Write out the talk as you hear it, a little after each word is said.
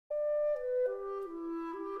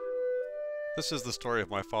This is the story of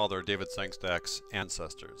my father, David Sengstack's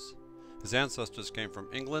ancestors. His ancestors came from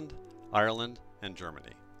England, Ireland, and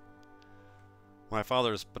Germany. My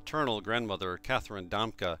father's paternal grandmother, Catherine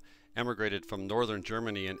Damke, emigrated from northern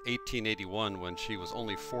Germany in 1881 when she was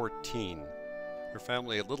only 14. Her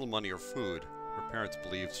family had little money or food. Her parents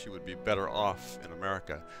believed she would be better off in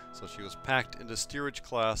America, so she was packed into steerage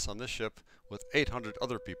class on this ship with 800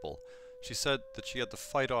 other people. She said that she had to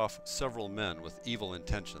fight off several men with evil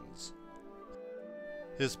intentions.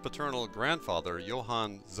 His paternal grandfather,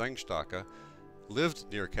 Johann Sengstack, lived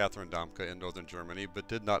near Catherine Damke in northern Germany but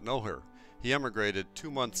did not know her. He emigrated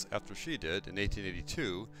 2 months after she did, in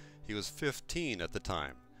 1882. He was 15 at the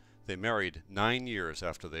time. They married 9 years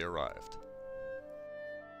after they arrived.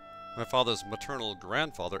 My father's maternal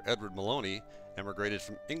grandfather, Edward Maloney, emigrated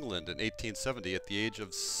from England in 1870 at the age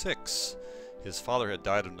of 6. His father had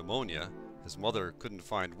died of pneumonia, his mother couldn't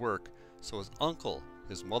find work, so his uncle,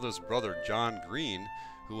 his mother's brother John Green,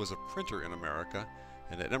 who was a printer in America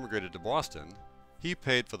and had emigrated to Boston, he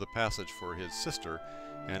paid for the passage for his sister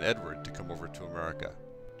and Edward to come over to America.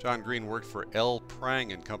 John Green worked for L.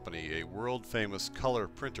 Prang and Company, a world-famous color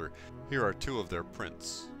printer. Here are 2 of their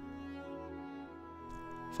prints.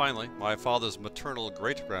 Finally, my father's maternal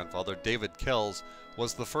great-grandfather, David Kells,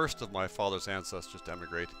 was the first of my father's ancestors to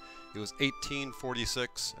emigrate. It was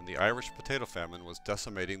 1846, and the Irish potato famine was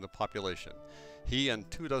decimating the population. He and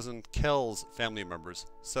 24 Kells family members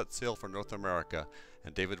set sail for North America,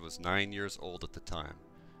 and David was 9 years old at the time.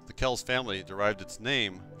 The Kells family derived its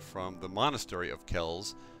name from the monastery of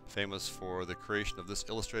Kells, famous for the creation of this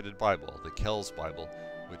illustrated Bible, the Kells Bible,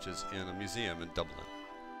 which is in a museum in Dublin.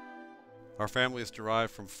 Our family is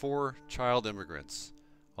derived from 4 child immigrants,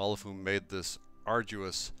 all of whom made this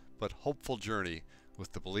arduous but hopeful journey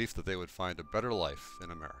with the belief that they would find a better life in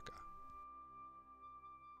America.